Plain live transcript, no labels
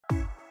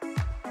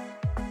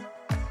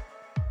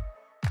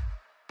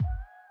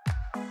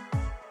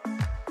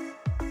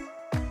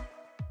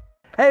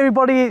Hey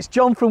everybody, it's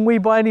John from We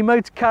Buy Any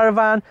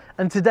Motorcaravan,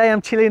 and today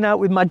I'm chilling out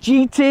with my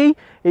GT.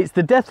 It's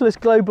the Dethleffs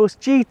Globebus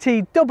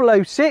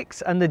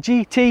GT-006 and the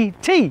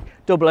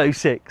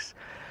GT-T-006.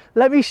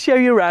 Let me show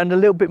you around a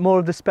little bit more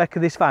of the spec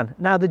of this van.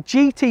 Now the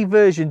GT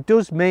version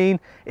does mean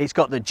it's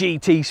got the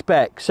GT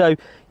spec. So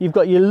you've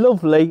got your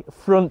lovely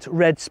front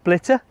red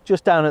splitter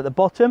just down at the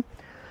bottom.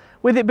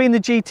 With it being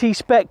the GT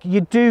spec, you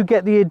do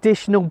get the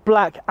additional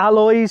black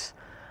alloys.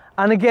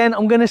 And again,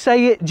 I'm going to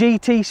say it,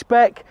 GT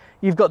spec.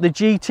 You've got the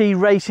GT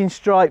racing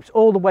stripes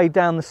all the way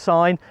down the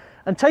sign,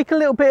 and take a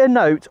little bit of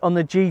note on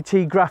the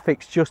GT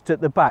graphics just at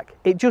the back.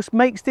 It just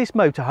makes this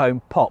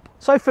motorhome pop.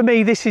 So for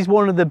me, this is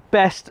one of the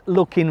best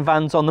looking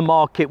vans on the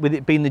market, with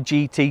it being the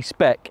GT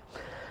spec.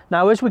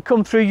 Now as we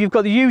come through, you've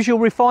got the usual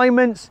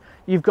refinements.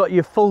 You've got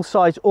your full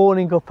size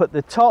awning up at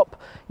the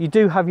top. You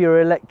do have your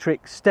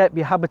electric step,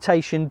 your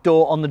habitation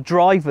door on the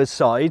driver's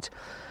side.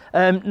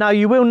 Now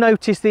you will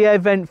notice the air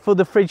vent for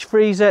the fridge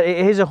freezer.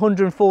 It is a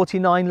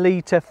 149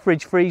 litre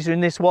fridge freezer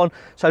in this one,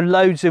 so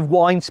loads of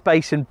wine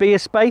space and beer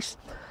space.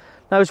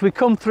 Now as we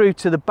come through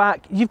to the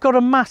back, you've got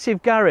a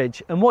massive garage,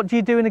 and what do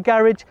you do in a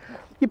garage?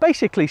 You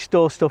basically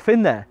store stuff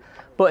in there.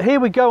 But here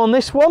we go on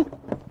this one.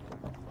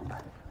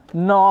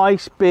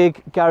 Nice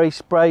big garage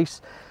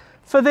space.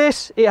 For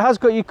this, it has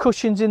got your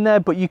cushions in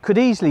there, but you could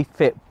easily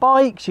fit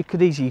bikes, you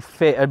could easily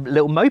fit a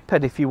little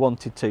moped if you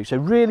wanted to, so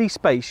really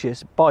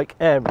spacious bike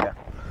area.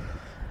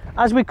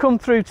 As we come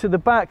through to the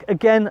back,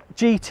 again,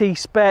 GT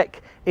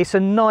spec. It's a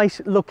nice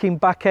looking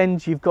back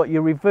end. You've got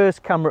your reverse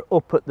camera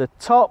up at the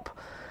top.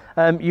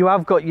 You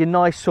have got your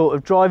nice sort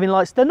of driving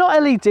lights. They're not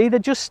LED, they're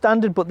just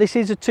standard, but this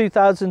is a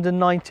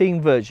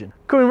 2019 version.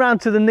 Coming round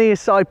to the near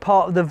side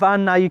part of the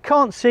van, now you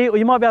can't see it, or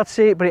you might be able to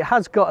see it, but it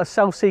has got a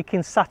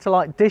self-seeking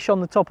satellite dish on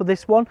the top of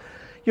this one.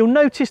 You'll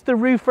notice the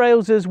roof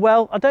rails as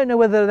well. I don't know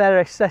whether they're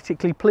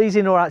aesthetically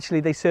pleasing or actually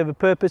they serve a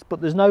purpose, but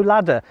there's no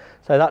ladder,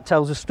 so that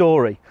tells a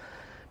story.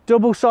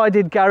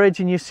 Double-sided garage,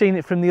 and you've seen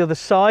it from the other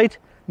side,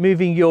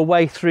 moving your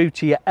way through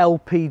to your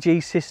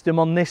LPG system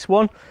on this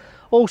one.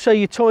 Also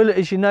your toilet,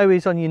 as you know,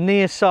 is on your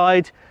near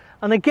side.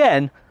 And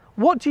again,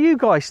 what do you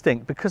guys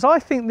think? Because I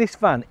think this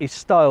van is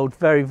styled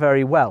very,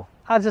 very well.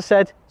 As I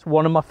said, it's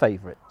one of my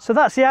favourites. So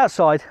that's the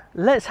outside.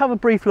 Let's have a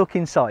brief look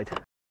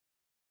inside.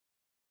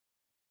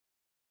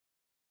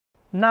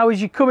 Now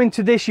as you come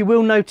into this, you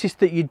will notice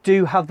that you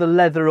do have the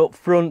leather up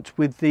front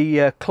with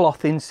the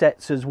cloth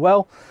insets as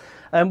well.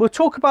 We'll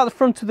talk about the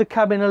front of the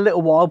cabin in a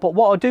little while, but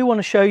what I do want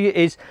to show you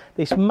is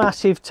this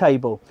massive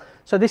table.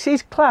 So this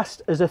is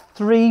classed as a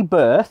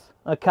 3-berth,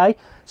 okay?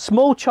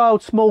 Small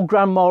child, small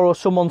grandma, or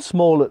someone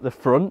small at the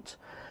front.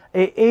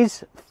 It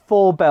is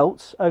 4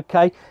 belts,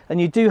 okay? And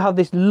you do have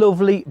this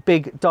lovely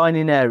big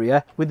dining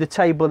area with the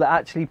table that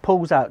actually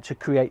pulls out to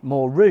create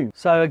more room.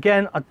 So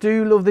again, I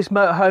do love this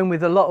motorhome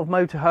with a lot of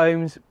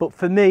motorhomes, but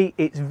for me,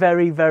 it's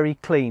very, very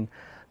clean.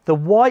 The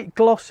white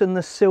gloss and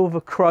the silver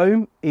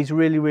chrome is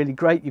really, really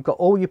great. You've got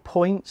all your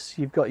points,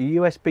 you've got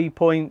your USB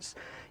points,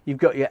 you've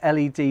got your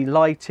LED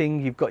lighting,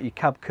 you've got your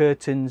cab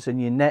curtains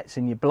and your nets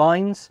and your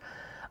blinds.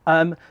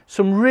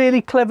 Some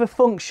really clever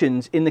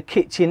functions in the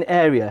kitchen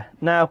area.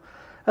 Now,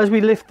 as we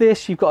lift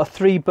this, you've got a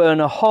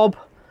 3-burner hob,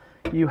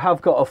 you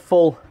have got a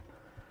full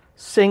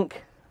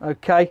sink,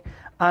 okay,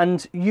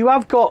 and you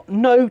have got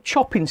no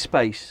chopping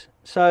space.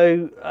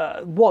 So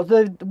what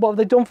have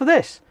they done for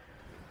this?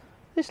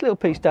 This little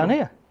piece down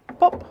here.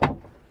 Pop,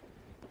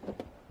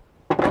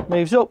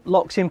 moves up,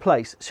 locks in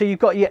place, so you've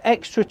got your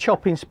extra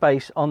chopping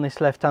space on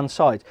this left hand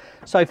side.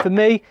 So for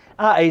me,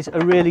 that is a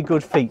really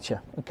good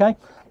feature. Okay,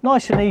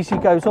 nice and easy,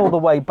 goes all the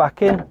way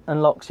back in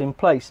and locks in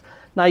place.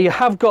 Now you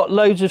have got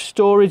loads of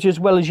storage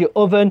as well as your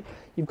oven.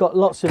 You've got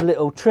lots of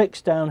little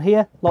tricks down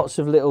here, lots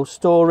of little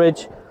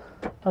storage,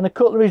 and a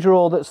cutlery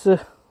drawer that's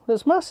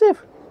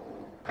massive.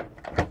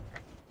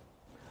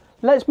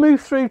 Let's move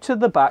through to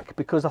the back,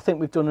 because I think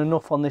we've done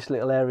enough on this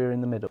little area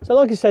in the middle. So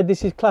like I said,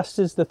 this is classed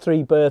as the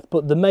 3-berth,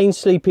 but the main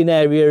sleeping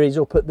area is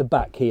up at the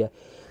back here.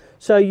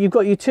 So you've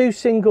got your 2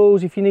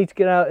 singles if you need to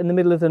get out in the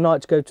middle of the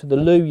night to go to the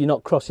loo. You're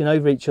not crossing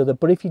over each other.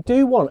 But if you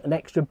do want an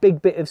extra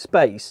big bit of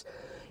space,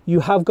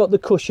 you have got the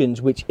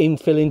cushions which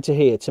infill into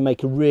here to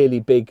make a really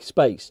big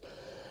space.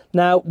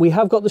 Now we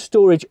have got the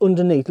storage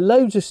underneath,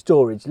 loads of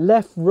storage,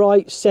 left,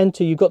 right,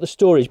 centre. You've got the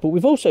storage, but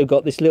we've also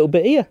got this little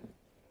bit here.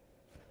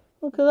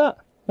 Look at that.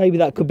 Maybe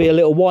that could be a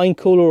little wine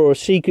cooler or a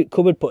secret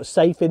cupboard, put a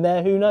safe in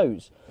there, who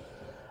knows.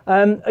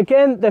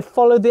 Again, they've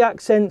followed the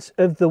accents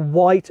of the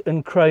white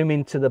and chrome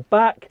into the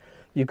back.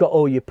 You've got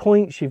all your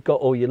points, you've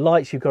got all your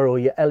lights, you've got all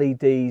your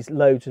LEDs,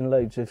 loads and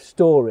loads of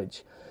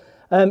storage.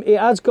 It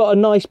has got a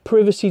nice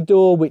privacy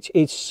door, which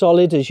is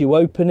solid as you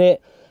open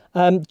it.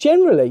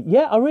 Generally,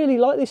 yeah, I really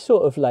like this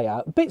sort of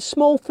layout. A bit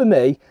small for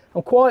me.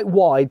 I'm quite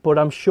wide, but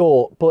I'm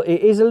short, but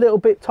it is a little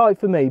bit tight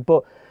for me.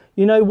 But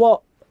you know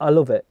what? I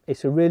love it.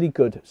 It's a really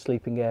good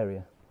sleeping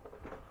area.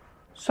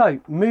 So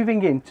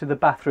moving into the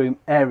bathroom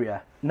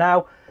area.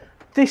 Now,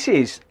 this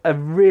is a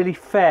really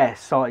fair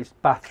sized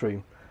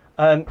bathroom.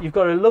 You've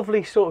got a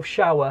lovely sort of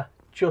shower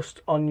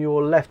just on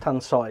your left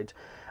hand side,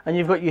 and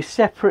you've got your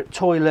separate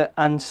toilet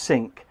and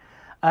sink.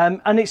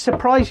 And it's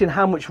surprising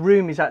how much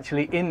room is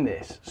actually in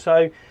this.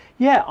 So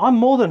yeah, I'm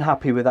more than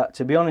happy with that,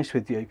 to be honest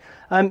with you.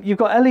 You've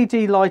got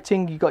LED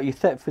lighting, you've got your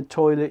Thetford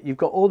toilet, you've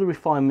got all the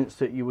refinements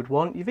that you would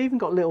want. You've even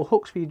got little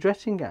hooks for your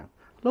dressing gown.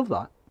 Love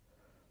that.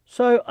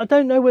 So I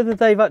don't know whether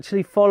they've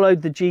actually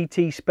followed the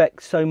GT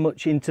spec so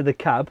much into the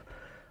cab.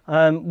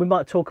 We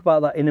might talk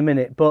about that in a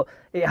minute, but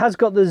it has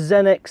got the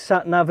Zenex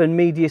sat nav and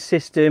media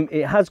system.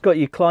 It has got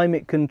your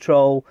climate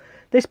control.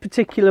 This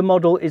particular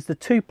model is the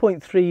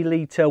 2.3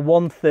 litre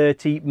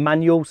 130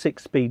 manual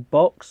 6-speed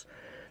box.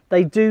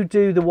 They do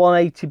the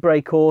 180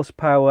 brake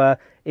horsepower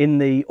in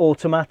the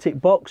automatic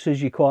box,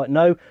 as you quite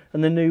know,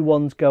 and the new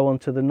ones go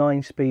onto the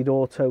 9-speed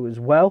auto as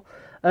well.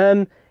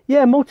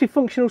 Yeah,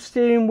 multifunctional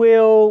steering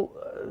wheel,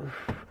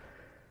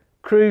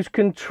 cruise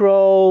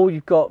control,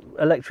 you've got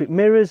electric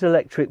mirrors,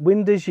 electric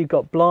windows, you've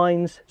got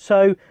blinds.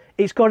 So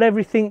it's got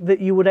everything that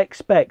you would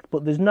expect,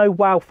 but there's no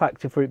wow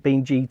factor for it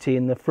being GT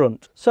in the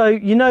front. So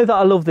you know that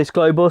I love this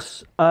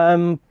Globebus.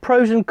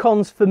 Pros and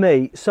cons for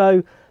me.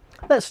 So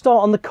let's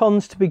start on the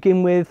cons to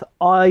begin with.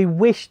 I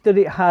wish that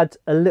it had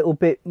a little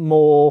bit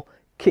more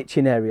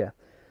kitchen area.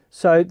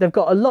 So they've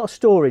got a lot of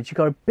storage. You've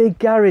got a big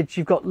garage,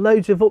 you've got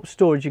loads of up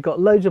storage, you've got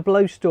loads of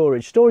below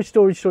storage,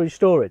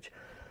 storage.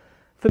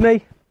 For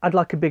me, I'd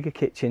like a bigger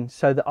kitchen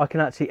so that I can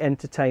actually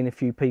entertain a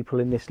few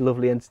people in this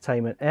lovely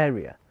entertainment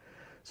area.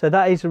 So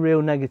that is a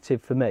real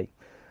negative for me.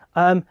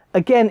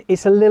 Again,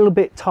 it's a little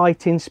bit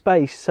tight in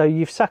space, so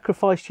you've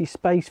sacrificed your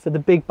space for the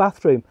big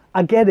bathroom.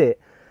 I get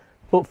it,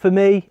 but for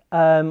me,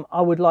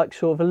 I would like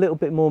sort of a little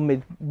bit more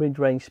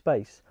mid-range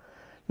space.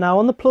 Now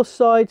on the plus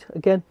side,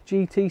 again,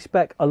 GT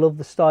spec, I love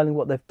the styling,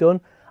 what they've done.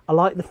 I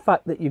like the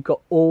fact that you've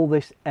got all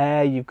this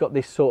air, you've got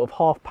this sort of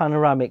half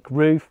panoramic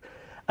roof,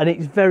 and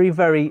it's very,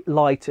 very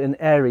light and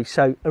airy.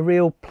 So a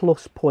real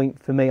plus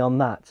point for me on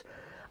that.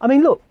 I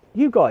mean, look,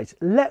 you guys,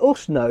 let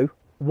us know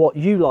what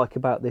you like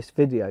about this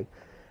video.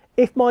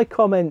 If my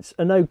comments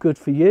are no good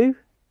for you,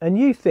 and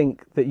you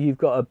think that you've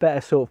got a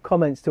better sort of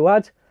comments to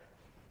add,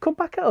 come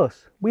back at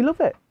us. We love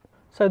it.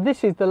 So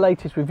this is the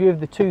latest review of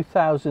the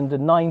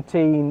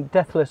 2019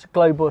 Dethleffs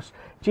Globebus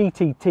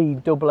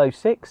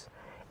GT-1.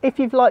 If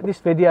you've liked this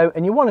video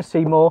and you want to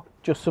see more,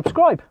 just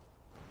subscribe.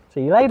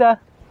 See you later.